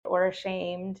or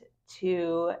ashamed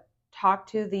to talk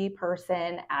to the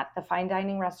person at the fine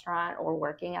dining restaurant or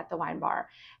working at the wine bar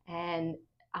and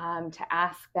to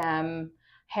ask them,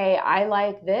 hey, I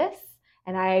like this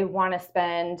and I want to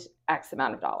spend X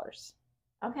amount of dollars.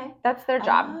 Okay. That's their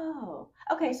job. Oh,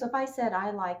 okay. So if I said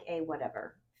I like a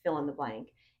whatever, fill in the blank,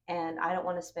 and I don't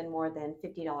want to spend more than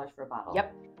 $50 for a bottle.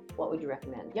 Yep. What would you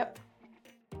recommend? Yep.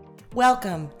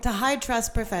 Welcome to High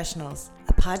Trust Professionals,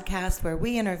 a podcast where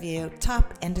we interview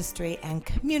top industry and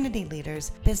community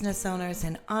leaders, business owners,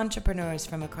 and entrepreneurs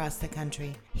from across the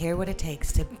country. Hear what it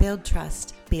takes to build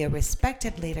trust, be a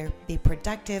respected leader, be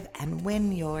productive, and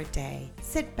win your day.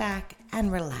 Sit back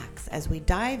and relax as we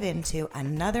dive into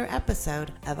another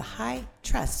episode of High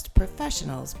Trust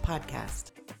Professionals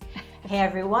podcast. Hey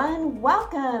everyone,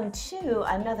 welcome to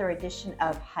another edition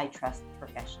of High Trust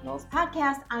Professionals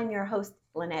podcast. I'm your host,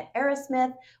 Lynette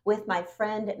Arrowsmith, with my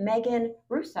friend Megan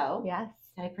Russo. Yes.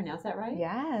 Did I pronounce that right?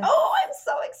 Yes. Oh, I'm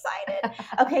so excited.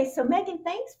 Okay, so Megan,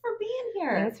 thanks for being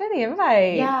here. Thanks for the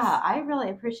invite. Yeah, I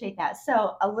really appreciate that.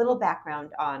 So a little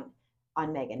background on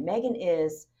Megan. Megan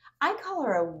is, I call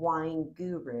her a wine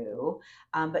guru,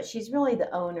 but she's really the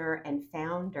owner and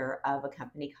founder of a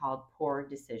company called Pour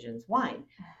Decisions Wine.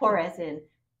 Pour as in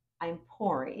I'm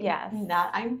pouring. Yes.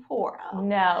 Not I'm poor.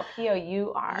 No,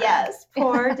 P-O-U-R. Yes,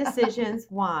 Pour Decisions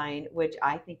Wine, which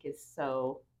I think is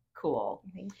so cool.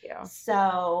 Thank you.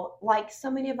 So, like so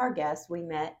many of our guests, we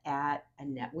met at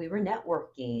we were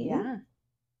networking. Yeah.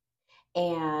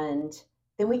 And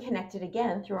then we connected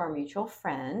again through our mutual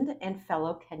friend and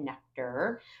fellow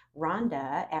connector,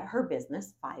 Rhonda, at her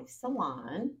business, Five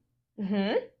Salon.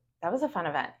 Mm-hmm. That was a fun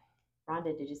event.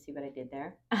 Rhonda, did you see what I did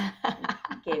there?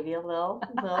 Gave you a little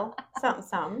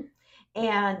something.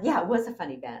 And yeah, it was a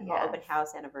fun event, Yes. Our open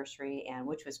house anniversary, and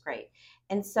which was great.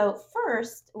 And so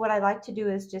first, what I like to do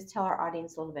is just tell our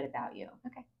audience a little bit about you.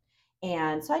 Okay.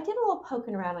 And so I did a little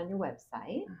poking around on your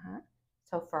website. Uh-huh.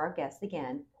 So for our guests,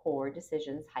 again,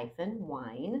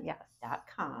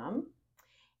 pourdecisions-wine.com.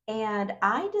 And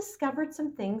I discovered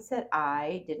some things that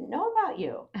I didn't know about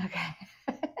you. Okay.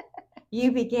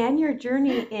 You began your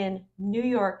journey in New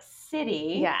York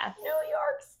City. Yes. New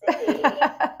York City.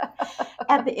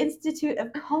 At the Institute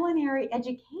of Culinary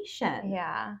Education.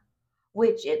 Yeah.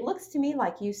 Which it looks to me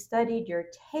like you studied your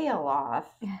tail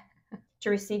off to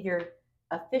receive your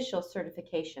official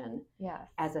certification Yes.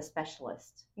 as a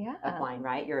specialist Yeah. of wine,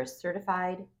 right? You're a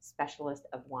certified specialist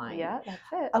of wine. Yeah, that's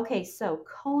it. Okay, so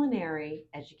culinary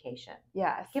education.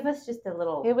 Yes. Give us just a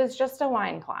little. It was just a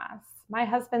wine class. My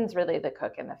husband's really the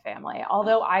cook in the family,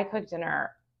 although I cook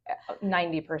dinner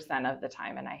 90% of the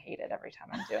time and I hate it every time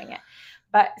I'm doing it.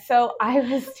 But so I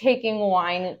was taking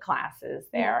wine classes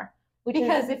there.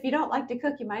 Because if you don't like to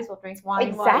cook, you might as well drink wine.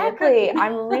 Exactly.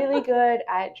 I'm really good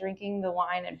at drinking the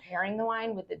wine and pairing the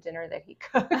wine with the dinner that he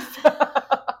cooks.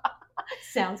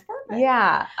 Sounds perfect.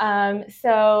 Yeah.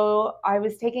 So I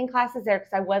was taking classes there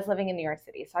because I was living in New York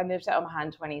City. So I moved to Omaha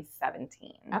in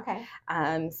 2017. Okay.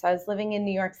 So I was living in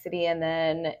New York City and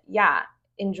then,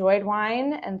 enjoyed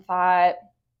wine and thought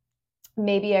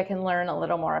maybe I can learn a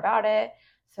little more about it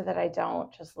so that I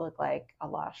don't just look like a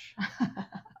lush.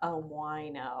 Oh,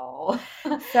 wino.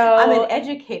 So I'm an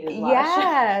educated lush.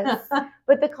 Yes.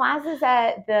 But the classes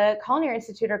at the Culinary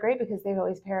Institute are great because they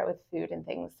always pair it with food and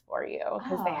things for you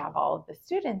because they have all of the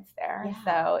students there. Yeah.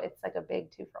 So it's like a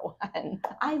big 2-for-1.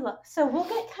 So we'll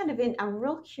get kind of in, I'm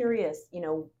real curious,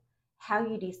 how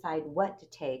you decide what to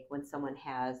take when someone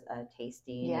has a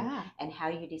tasting and how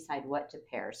you decide what to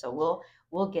pair. So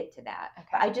we'll get to that. Okay.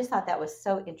 But I just thought that was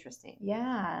so interesting.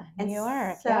 Yeah. And New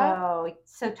York. So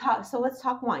let's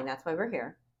talk wine. That's why we're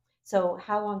here. So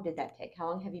how long did that take? How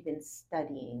long have you been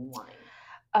studying wine?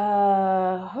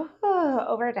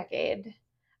 Over a decade.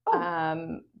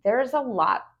 There's a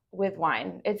lot with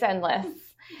wine. It's endless.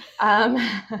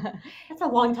 That's a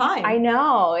long time. I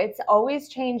know. It's always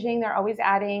changing. They're always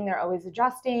adding. They're always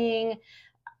adjusting.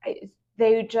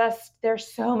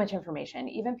 There's so much information.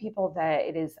 Even people that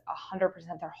it is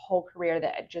 100% their whole career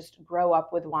that just grow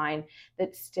up with wine,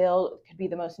 that still could be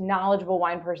the most knowledgeable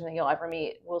wine person that you'll ever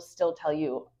meet, will still tell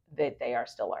you that they are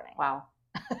still learning. Wow.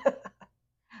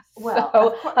 Well,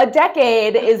 so a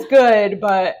decade is good,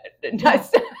 but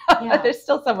there's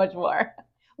still so much more.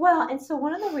 Well, and so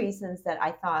one of the reasons that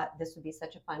I thought this would be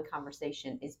such a fun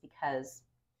conversation is because,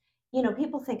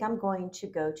 people think I'm going to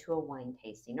go to a wine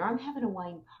tasting or I'm having a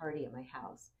wine party at my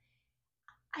house.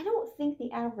 I don't think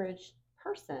the average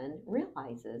person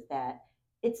realizes that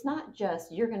it's not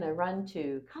just you're going to run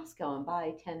to Costco and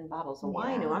buy 10 bottles of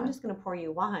wine and I'm just going to pour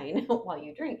you wine while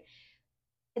you drink.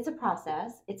 It's a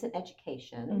process. It's an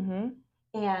education. Mm-hmm.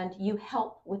 and you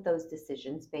help with those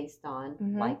decisions based on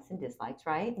likes and dislikes,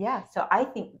 right? Yeah. So I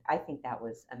think that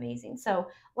was amazing. So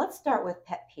let's start with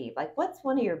pet peeve. Like, what's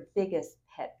one of your biggest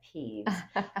pet peeves?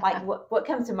 Like, what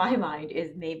comes to my mind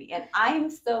is maybe, and I'm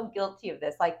so guilty of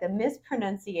this, like the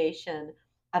mispronunciation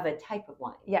of a type of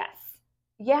wine. Yes.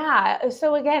 Yeah.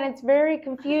 So again, it's very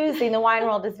confusing. The wine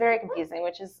world is very confusing,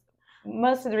 which is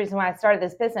most of the reason why I started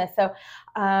this business. So,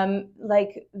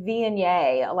 like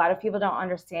Viognier, a lot of people don't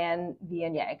understand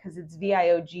Viognier because it's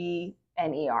Viogner,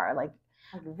 like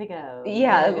Vigo.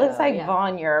 yeah, it looks like yeah.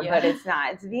 Vonier, but it's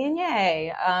not. It's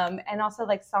Viognier, and also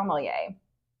like sommelier.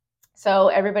 So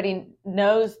everybody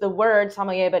knows the word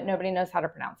sommelier, but nobody knows how to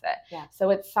pronounce it. Yeah.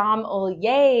 So it's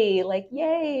sommelier, like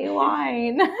yay,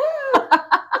 wine.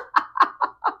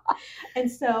 And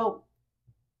so,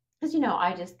 because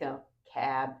I just go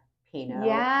Cab, Pinot.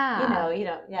 Yeah.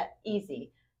 Yeah,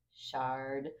 easy.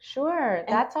 Chard. Sure,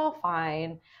 that's all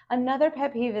fine. Another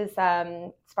pet peeve is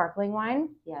sparkling wine.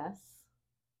 Yes.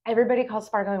 Everybody calls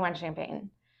sparkling wine champagne.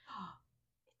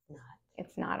 It's not.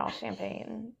 It's not all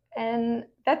champagne. And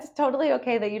that's totally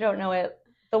okay that you don't know it.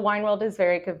 The wine world is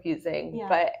very confusing,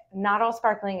 but not all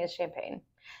sparkling is champagne.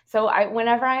 So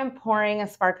whenever I'm pouring a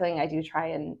sparkling, I do try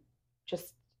and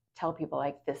just tell people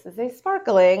like, this is a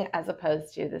sparkling as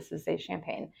opposed to this is a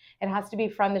champagne. It has to be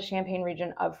from the Champagne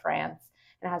region of France.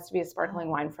 It has to be a sparkling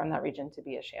wine from that region to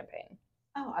be a champagne.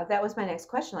 Oh, that was my next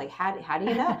question. Like, how do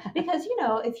you know? Because,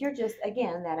 if you're just,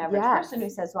 again, that average person who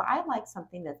says, well, I like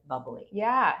something that's bubbly.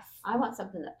 Yes. I want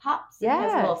something that pops and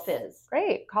has a little fizz.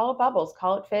 Great. Call it bubbles.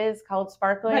 Call it fizz. Call it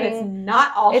sparkling. But it's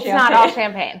not all champagne. It's not all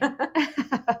champagne.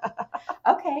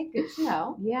 Okay. Good to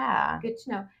know. Yeah. Good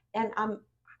to know. And,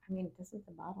 doesn't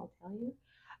the bottle tell you?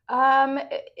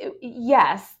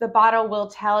 Yes, the bottle will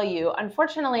tell you.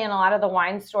 Unfortunately, in a lot of the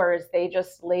wine stores, they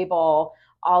just label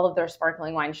all of their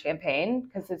sparkling wine champagne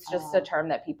because it's just a term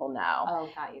that people know. Oh,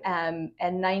 got you. And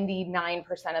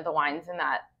 99% of the wines in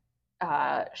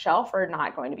that shelf are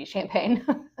not going to be champagne.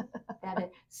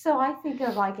 So I think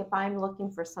of like if I'm looking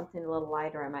for something a little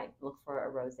lighter, I might look for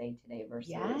a rosé today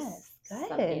versus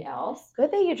something else.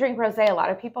 Good that you drink rosé. A lot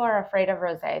of people are afraid of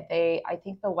rosé. I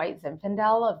think the white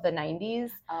Zinfandel of the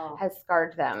 90s has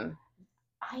scarred them.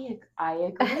 I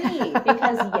agree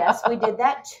because yes, we did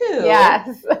that too.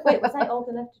 Yes. Wait, was I old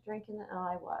enough to drink in that? Oh,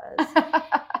 I was.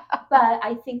 But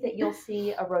I think that you'll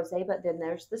see a rosé, but then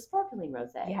there's the sparkling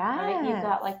rosé. Yeah. Right? You've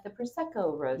got like the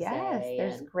Prosecco rosé. Yes,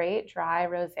 there's great dry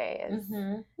rosés.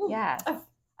 Mm-hmm. Yes. Oh,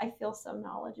 I feel so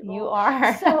knowledgeable. You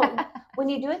are. So when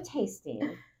you do a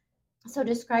tasting, so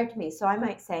describe to me. So I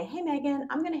might say, hey, Megan,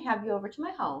 I'm going to have you over to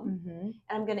my home and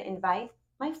I'm going to invite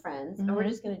my friends and we're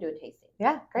just going to do a tasting.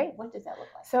 Yeah, great. What does that look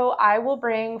like? So I will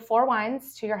bring 4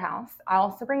 wines to your house. I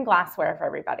also bring glassware for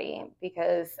everybody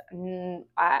because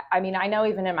I know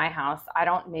even in my house, I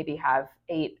don't maybe have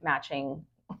 8 matching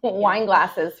wine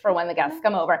glasses for when the guests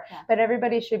come over, but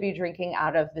everybody should be drinking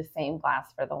out of the same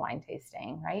glass for the wine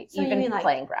tasting, right? So even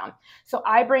playing ground. So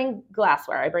I bring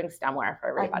glassware. I bring stemware for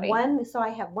everybody. So I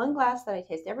have one glass that I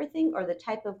taste everything, or the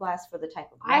type of glass for the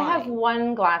type of wine? I have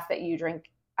one glass that you drink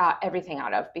everything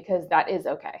out of because that is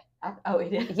okay. Oh,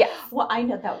 it is? Yes. Well, I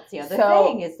know that's the other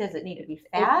thing is, does it need to be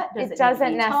fat? It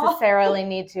doesn't necessarily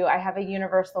need to. I have a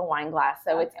universal wine glass,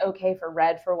 so it's okay for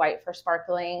red, for white, for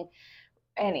sparkling,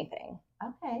 anything.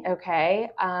 Okay.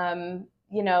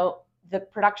 The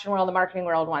production world, the marketing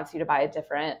world wants you to buy a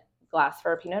different glass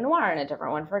for a Pinot Noir and a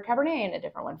different one for a Cabernet and a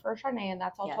different one for a Chardonnay, and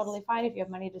that's all totally fine if you have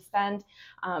money to spend.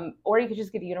 Or you could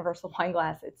just get a universal wine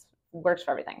glass. It works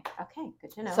for everything. Okay,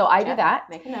 good to know. So I do that.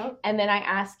 Make a note. And then I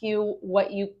ask you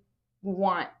what you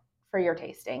want for your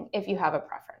tasting, if you have a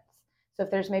preference. So if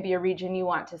there's maybe a region you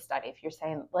want to study, if you're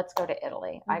saying, let's go to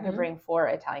Italy, I could bring 4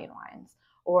 Italian wines.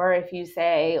 Or if you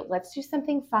say, let's do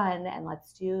something fun and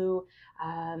let's do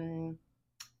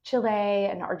Chile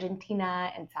and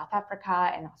Argentina and South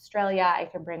Africa and Australia, I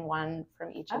can bring one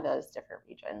from each of those different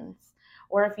regions.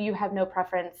 Or if you have no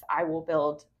preference, I will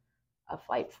build a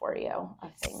flight for you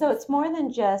of things. So it's more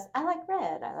than just, I like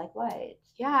red, I like white.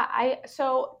 Yeah,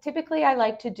 so typically I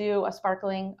like to do a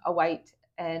sparkling, a white,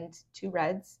 and 2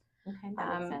 reds. Okay,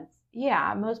 that makes sense.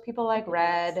 Yeah, most people like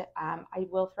red. I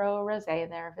will throw a rosé in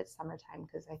there if it's summertime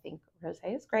because I think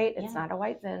rosé is great. It's not a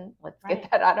white zin. Let's get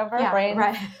that out of our brains.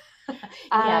 Right.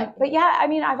 But yeah,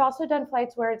 I've also done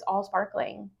flights where it's all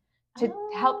sparkling to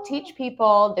help teach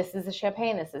people this is a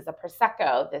champagne, this is a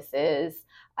prosecco, this is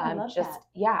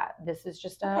this is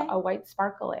just a white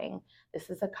sparkling, this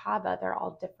is a cava. They're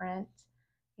all different.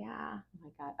 Yeah. Oh my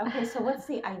God. Okay, so what's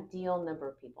the ideal number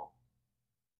of people?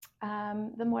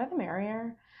 The more the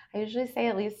merrier. I usually say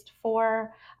at least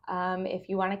 4. If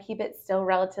you want to keep it still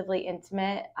relatively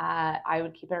intimate, I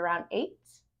would keep it around 8.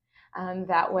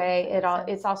 That way,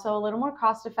 it's also a little more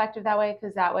cost effective that way,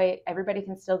 because that way everybody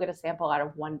can still get a sample out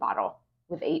of one bottle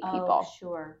with 8 people.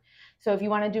 Sure. So if you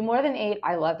want to do more than 8,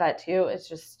 I love that too. It's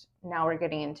just now we're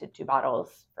getting into 2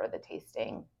 bottles for the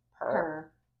tasting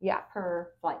per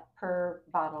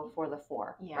bottle for the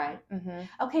 4, right?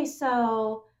 Mm-hmm. Okay,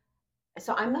 so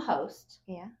I'm the host.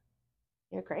 Yeah,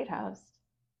 you're a great host.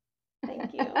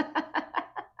 Thank you.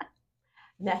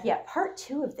 Now, part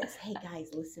 2 of this. Hey guys,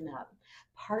 listen up.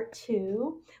 Part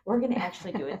 2, we're going to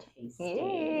actually do a tasting.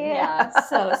 Yeah.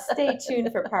 So stay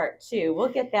tuned for part 2. We'll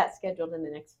get that scheduled in the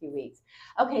next few weeks.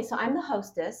 Okay, so I'm the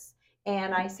hostess,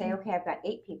 and I say, okay, I've got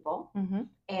 8 people,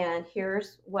 and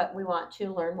here's what we want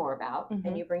to learn more about,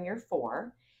 and you bring your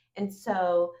 4. And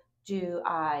so, do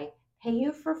I pay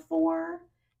you for 4?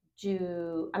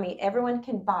 Everyone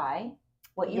can buy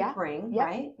what you bring,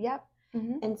 right? Yep.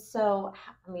 Mm-hmm. And so,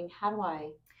 how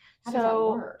does that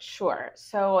work? Sure.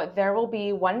 So there will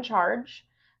be one charge,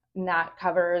 and that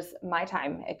covers my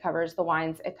time. It covers the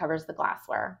wines. It covers the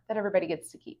glassware that everybody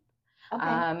gets to keep. Okay.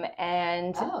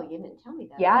 And you didn't tell me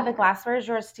that. Yeah, the glassware is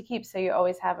yours to keep. So you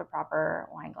always have a proper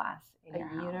wine glass in your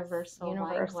house. Universal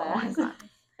wine glass.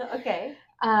 Okay.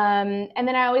 And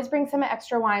then I always bring some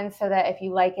extra wine so that if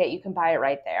you like it, you can buy it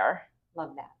right there.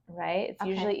 Love that. Right? It's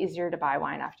usually easier to buy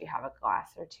wine after you have a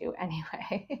glass or 2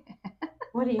 anyway.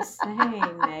 What are you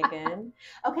saying, Megan?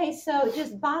 Okay, so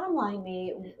just bottom line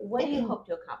me, what do you hope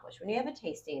to accomplish? When you have a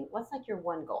tasting, what's like your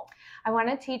one goal? I want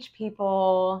to teach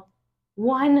people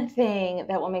one thing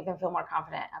that will make them feel more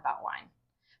confident about wine.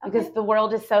 Because the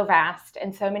world is so vast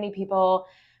and so many people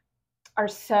are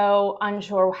so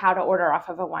unsure how to order off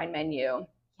of a wine menu.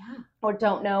 Yeah. Or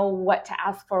don't know what to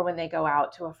ask for when they go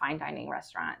out to a fine dining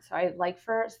restaurant. So I'd like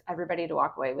for everybody to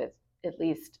walk away with at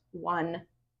least one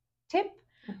tip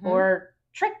or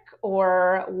trick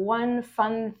or one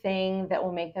fun thing that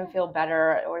will make them feel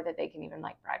better, or that they can even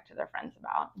like brag to their friends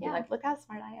about. Be like, look how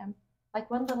smart I am. Like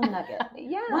one little nugget.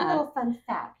 One little fun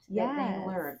fact that they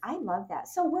learn. I love that.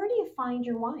 So where do you find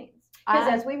your wines?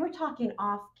 Because as we were talking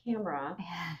off camera,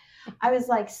 I was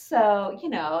like, so,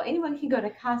 anyone can go to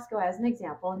Costco as an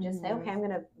example and just say, okay, I'm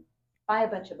going to buy a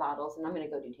bunch of bottles and I'm going to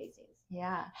go do tastings.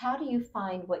 Yeah. How do you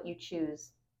find what you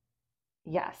choose?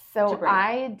 Yes. So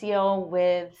I deal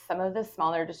with some of the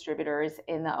smaller distributors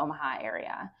in the Omaha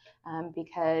area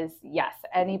because, yes,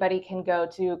 anybody can go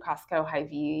to Costco,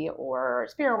 Hy-Vee, or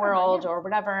Spirit World or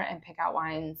whatever and pick out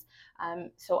wines.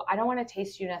 So I don't want to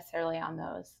taste you necessarily on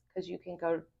those, because you can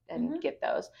go and get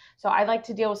those. So I like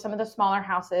to deal with some of the smaller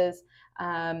houses.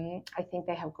 I think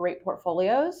they have great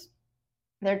portfolios.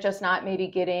 They're just not maybe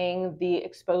getting the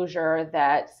exposure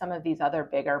that some of these other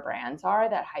bigger brands are,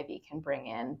 that Hy-Vee can bring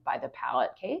in by the pallet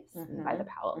case and by the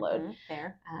pallet load.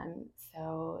 Fair.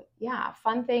 So yeah,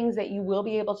 fun things that you will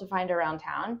be able to find around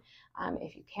town.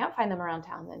 If you can't find them around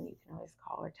town, then you can always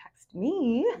call or text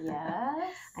me.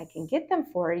 Yes. I can get them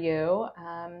for you.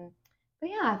 But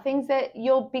yeah, things that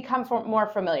you'll become more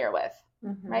familiar with,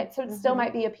 right? So it still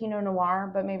might be a Pinot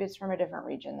Noir, but maybe it's from a different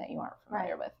region that you aren't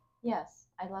familiar with. Yes,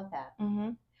 I love that.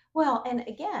 Well, and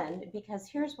again, because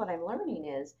here's what I'm learning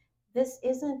is this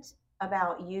isn't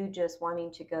about you just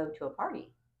wanting to go to a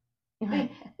party,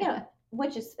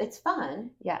 which is, it's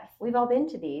fun. Yes. We've all been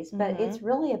to these, but it's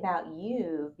really about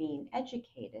you being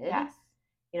educated. Yes.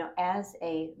 As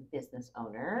a business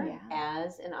owner,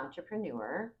 as an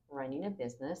entrepreneur running a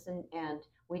business, and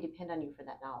we depend on you for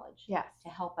that knowledge. Yes. To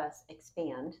help us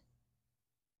expand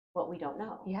what we don't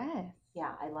know. Yes.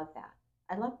 Yeah, I love that.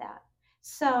 I love that.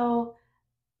 So,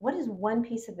 what is one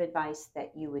piece of advice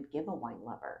that you would give a wine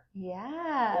lover?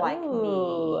 Yeah. Like me.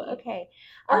 Okay.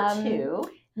 Or 2.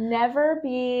 Never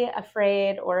be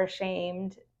afraid or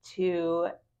ashamed to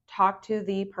talk to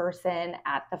the person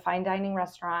at the fine dining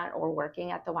restaurant or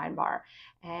working at the wine bar,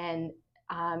 and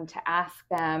to ask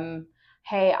them,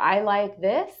 hey, I like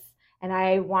this and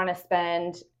I want to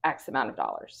spend X amount of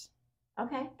dollars.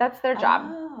 Okay. That's their job.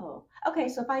 Oh, okay.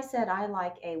 So if I said I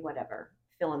like a whatever,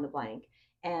 fill in the blank,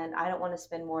 and I don't want to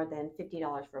spend more than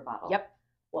 $50 for a bottle. Yep.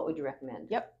 What would you recommend?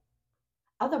 Yep.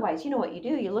 Otherwise, you know what you do?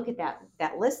 You look at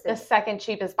that list. The second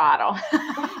cheapest bottle.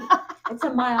 It's a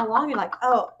mile long. You're like,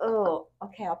 oh,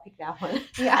 okay, I'll pick that one.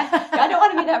 Yeah. I don't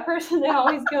want to be that person that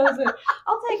always goes with,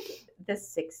 I'll take the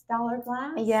 $6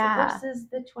 glass versus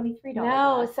the $23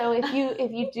 glass. So if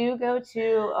you do go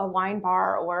to a wine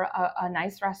bar or a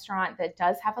nice restaurant that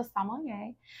does have a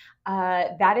sommelier,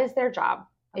 that is their job.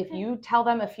 Okay. If you tell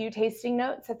them a few tasting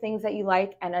notes of things that you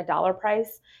like and a dollar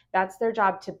price, that's their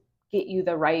job to get you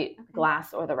the right Okay.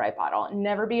 glass or the right bottle.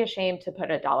 Never be ashamed to put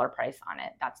a dollar price on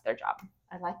it. That's their job.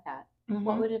 I like that. Mhm.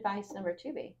 What would advice number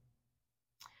 2 be?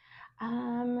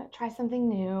 Try something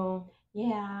new.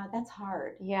 Yeah, that's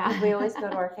hard. Yeah. 'Cause we always go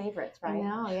to our favorites, I right?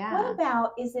 know, yeah. What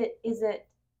about, is it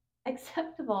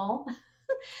acceptable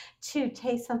to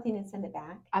taste something and send it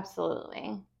back?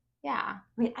 Absolutely. Yeah.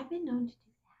 I mean, I've been known to do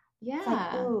that. It's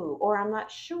like, Yeah. ooh, or I'm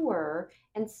not sure,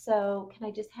 and so can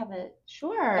I just have a,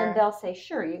 Sure. and they'll say,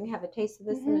 sure, you can have a taste of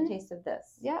this and Mhm. a taste of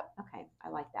this. Yep. Okay, I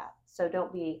like that. So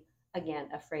don't be,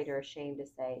 again, afraid or ashamed to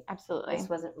say, Absolutely. this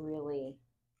wasn't really.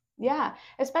 Yeah.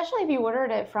 Especially if you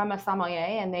ordered it from a sommelier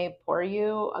and they pour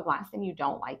you a glass and you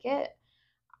don't like it.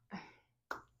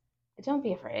 Don't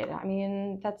be afraid. I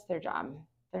mean, that's their job.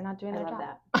 They're not doing I their love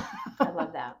job. that. I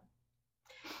love that.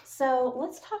 So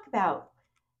let's talk about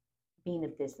being a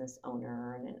business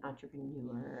owner and an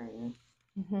entrepreneur, and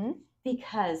Mm-hmm.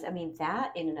 because I mean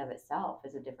that in and of itself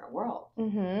is a different world.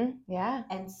 Mm-hmm. Yeah.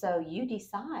 And so you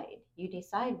decide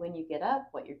when you get up,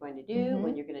 what you're going to do,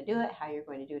 when you're going to do it, how you're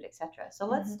going to do it, etc. So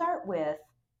let's start with,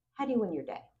 how do you win your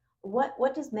day?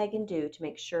 What does Megan do to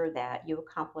make sure that you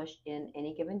accomplish in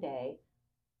any given day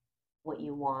what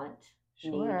you want,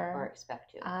 need, or Sure.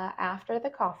 expect to? After the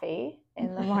coffee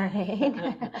in the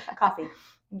morning. Coffee.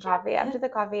 Coffee. After the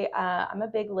coffee. I'm a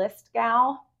big list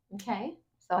gal. Okay.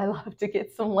 So I love to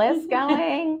get some lists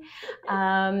going.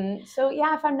 So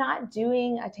yeah, if I'm not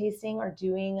doing a tasting or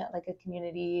doing like a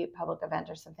community public event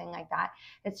or something like that,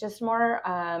 it's just more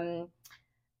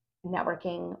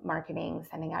networking, marketing,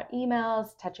 sending out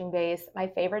emails, touching base. My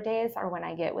favorite days are when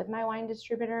I get with my wine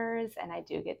distributors and I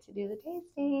do get to do the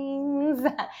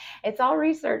tastings. It's all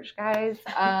research, guys.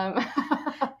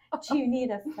 Do you need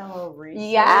a fellow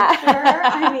researcher? Yeah.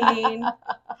 I mean,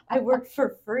 I work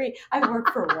for free. I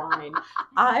work for wine.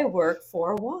 I work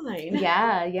for wine.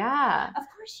 Yeah, yeah. Of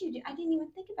course you do. I didn't even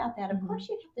think about that. Of course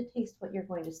you'd have to taste what you're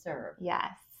going to serve.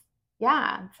 Yes.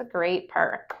 Yeah, it's a great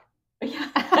perk. Yeah.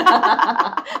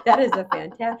 That is a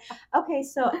fantastic. Okay,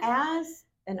 so as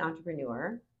an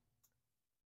entrepreneur,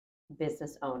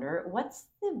 business owner, what's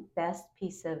the best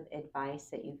piece of advice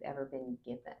that you've ever been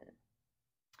given?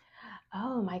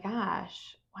 Oh my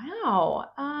gosh. Wow.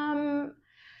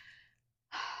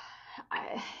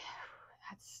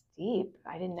 That's deep.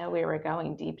 I didn't know we were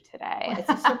going deep today. It's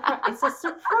a surprise. It's a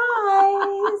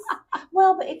surprise.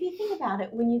 Well, but if you think about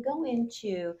it, when you go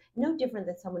into, no different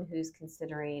than someone who's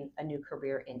considering a new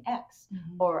career in X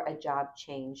or a job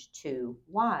change to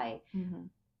Y,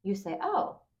 you say,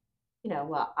 oh,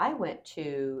 well, I lived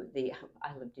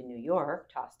in New York,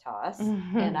 toss,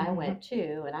 and I went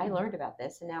to, and I learned about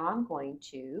this, and now I'm going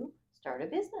to start a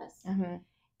business.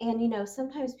 And,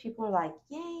 sometimes people are like,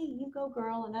 yay, you go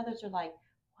girl. And others are like,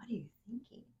 what are you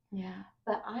thinking? Yeah.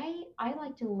 But I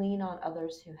like to lean on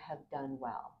others who have done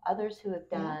well, others who have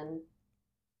done.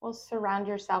 Well, surround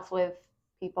yourself with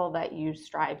people that you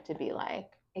strive to be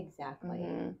like. Exactly.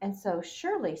 And so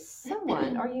surely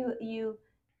someone, or you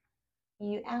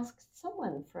ask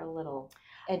someone for a little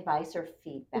advice or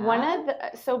feedback. One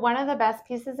of the best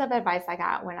pieces of advice I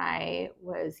got when I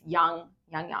was young,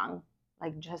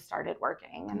 like just started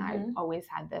working, and I always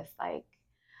had this like,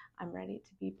 I'm ready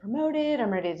to be promoted,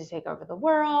 I'm ready to take over the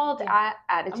world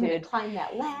attitude. I'm gonna climb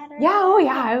that ladder. Yeah, oh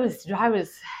yeah, I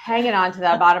was hanging on to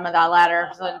the bottom of that ladder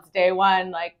since day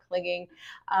one, like clinging.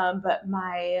 But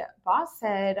my boss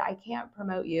said, I can't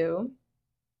promote you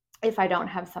if I don't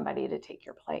have somebody to take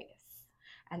your place.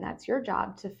 And that's your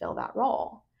job to fill that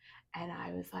role. And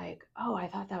I was like, oh, I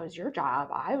thought that was your job.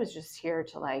 I was just here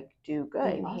to like do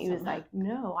good. And he was like,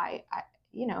 no, I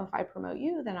if I promote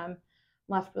you, then I'm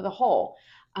left with a hole.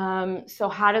 So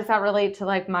how does that relate to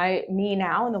like me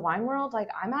now in the wine world? Like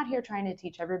I'm out here trying to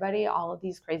teach everybody all of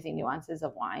these crazy nuances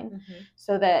of wine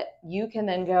so that you can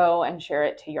then go and share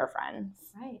it to your friends.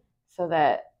 Right. So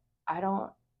that I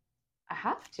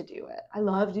have to do it. I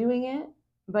love doing it.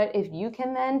 But if you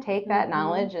can then take that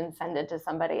knowledge and send it to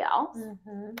somebody else.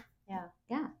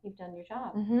 Yeah, you've done your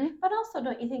job. But also,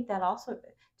 don't you think that also,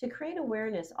 to create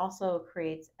awareness also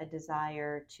creates a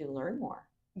desire to learn more?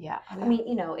 Yeah. I mean,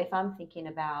 if I'm thinking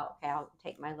about, okay, I'll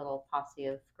take my little posse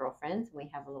of girlfriends and we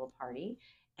have a little party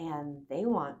and they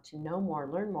want to know more,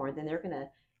 learn more, then they're going to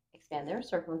expand their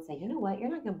circle and say, you know what, you're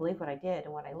not going to believe what I did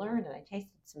and what I learned, and I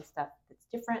tasted some stuff that's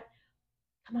different.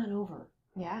 Come on over.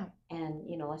 Yeah. And,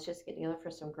 let's just get together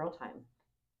for some girl time.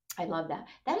 I love that.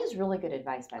 That is really good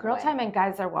advice, by the way. Girl time, and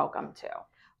guys are welcome too.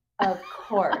 Of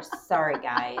course. Sorry,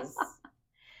 guys.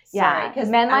 Yeah, because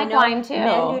men like wine too.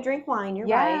 Men do drink wine. You're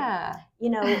right.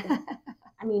 Yeah.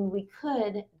 I mean, they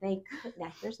could.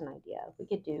 Now, here's an idea.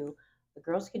 The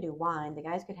girls could do wine. The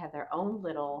guys could have their own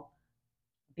little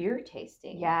beer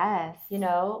tasting. Yes. You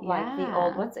know, like the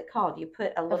old, Yeah. what's it called? You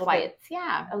put a The little flights.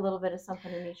 Yeah. a little bit of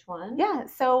something in each one. Yeah.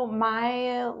 So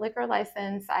my liquor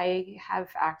license, I have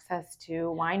access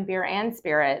to wine, beer, and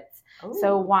spirits.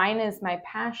 So Ooh. wine is my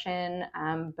passion.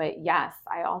 But yes,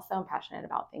 I also am passionate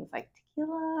about things like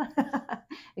tequila.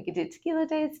 We could do tequila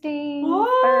tasting,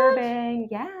 What? bourbon.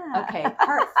 Yeah. Okay,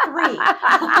 part 3.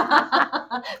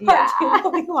 Yeah. Part 2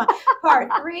 will be 1.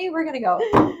 Part 3, we're gonna go.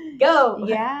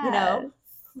 Yeah. You know.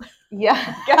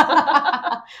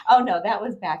 Yeah. Oh no, that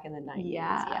was back in the 90s.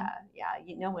 Yeah. Yeah.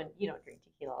 You know, when you don't drink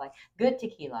tequila, like good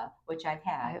tequila, which I've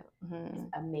had, is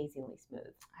amazingly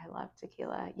smooth. I love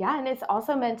tequila. Yeah, and it's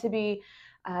also meant to be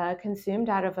consumed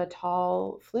out of a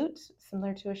tall flute,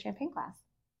 similar to a champagne glass.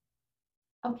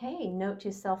 Okay, note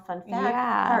to self, fun fact.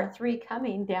 Yeah. Part 3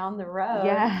 coming down the road.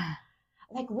 Yeah.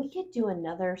 Like we could do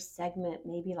another segment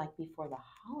maybe like before the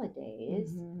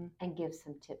holidays and give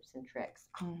some tips and tricks.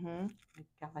 Mm-hmm.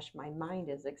 Oh, gosh, my mind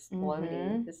is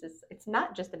exploding. Mm-hmm. It's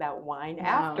not just about wine No.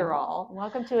 after all.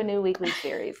 Welcome to a new weekly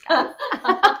series, guys.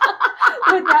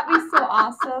 Would that be so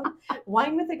awesome?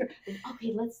 Wine with a girl.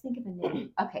 Okay, let's think of a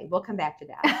name. Okay, we'll come back to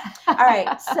that. All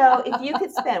right, so if you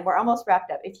could spend, we're almost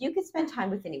wrapped up. If you could spend time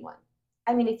with anyone,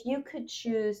 I mean, if you could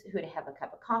choose who to have a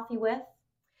cup of coffee with,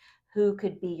 who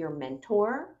could be your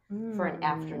mentor for an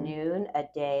afternoon, a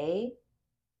day,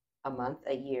 a month,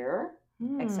 a year,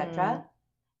 etc.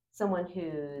 Someone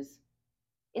who's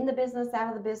in the business, out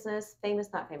of the business,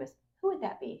 famous, not famous. Who would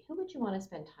that be? Who would you want to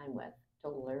spend time with to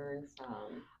learn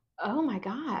from? Oh my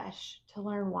gosh, to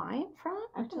learn wine from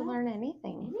or to learn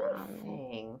anything from?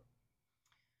 Anything.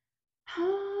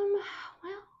 Well,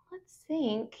 let's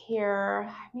think here.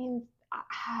 I mean,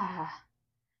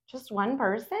 just one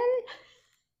person?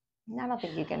 I don't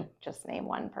think you can just name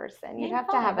one person. You'd have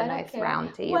to have a nice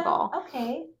round table. Well,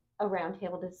 okay, a round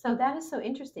table. So that is so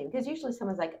interesting because usually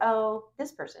someone's like, oh,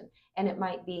 this person. And it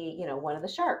might be, you know, one of the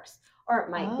Sharks, or it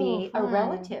might be a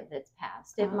relative that's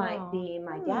passed. It might be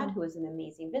my dad, who is an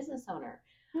amazing business owner.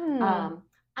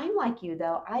 I'm like you,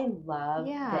 though. I love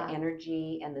the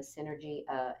energy and the synergy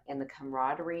and the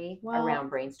camaraderie around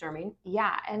brainstorming.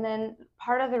 Yeah. And then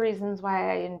part of the reasons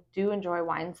why I do enjoy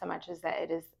wine so much is that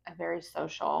it is a very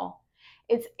social,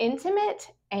 it's intimate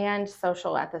and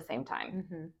social at the same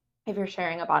time. If you're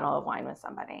sharing a bottle of wine with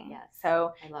somebody. Yes.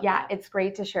 So that. It's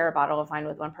great to share a bottle of wine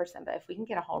with one person, but if we can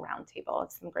get a whole round table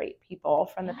of some great people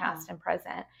from the past and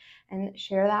present and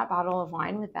share that bottle of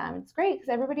wine with them, it's great because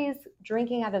everybody's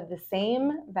drinking out of the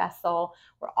same vessel.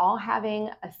 We're all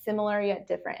having a similar yet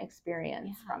different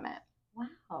experience from it.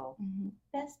 Wow.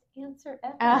 Best answer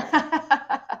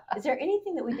ever. Is there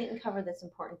anything that we didn't cover that's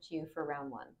important to you for round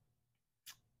 1?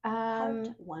 Part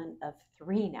 1 of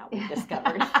 3 now we've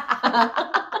discovered.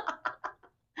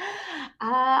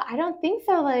 I don't think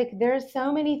so. Like, there's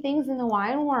so many things in the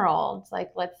wine world.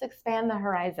 Like, let's expand the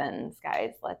horizons,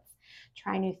 guys. Let's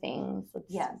try new things.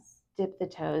 Let's dip the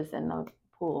toes in the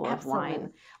pool of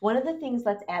wine. One of the things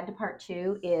let's add to part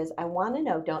 2 is I want to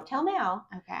know, don't tell now,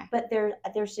 okay, but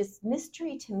there's just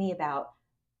mystery to me about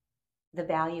the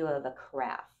value of a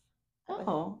carafe.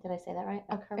 Oh, did I say that right?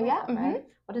 A carafe, right?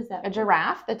 What is that? A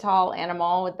giraffe, the tall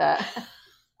animal with the...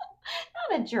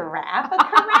 Not a giraffe, a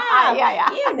carafe. Yeah.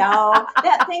 You know,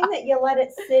 that thing that you let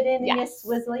it sit in and you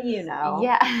swizzle, you know.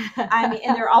 Yeah. I mean,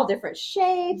 and they're all different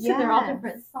shapes and they're all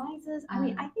different sizes. I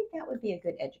mean, I think that would be a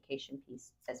good education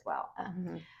piece as well.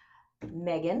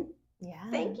 Megan,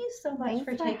 thank you so much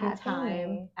for taking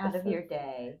time out of your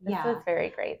day. This was very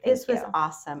great. This was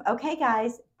awesome. Okay,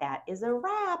 guys, that is a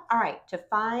wrap. All right, to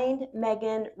find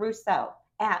Megan Rousseau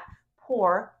at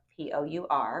Pour,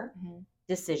 P-O-U-R,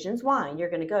 Decisions Wine, you're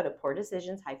going to go to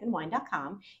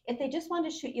pourdecisions-wine.com. If they just want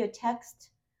to shoot you a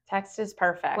text. Text is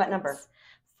perfect. What number?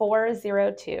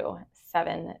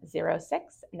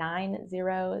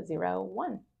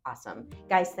 402-706-9001. Awesome.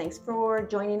 Guys, thanks for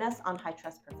joining us on High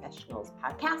Trust Professionals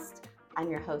podcast. I'm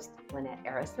your host, Lynette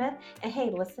Aerosmith. And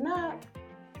hey, listen up.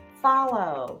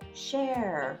 Follow,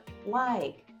 share,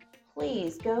 like.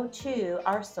 Please go to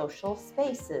our social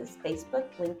spaces, Facebook,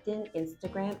 LinkedIn,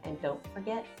 Instagram, and don't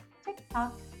forget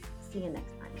TikTok. See you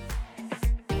next time.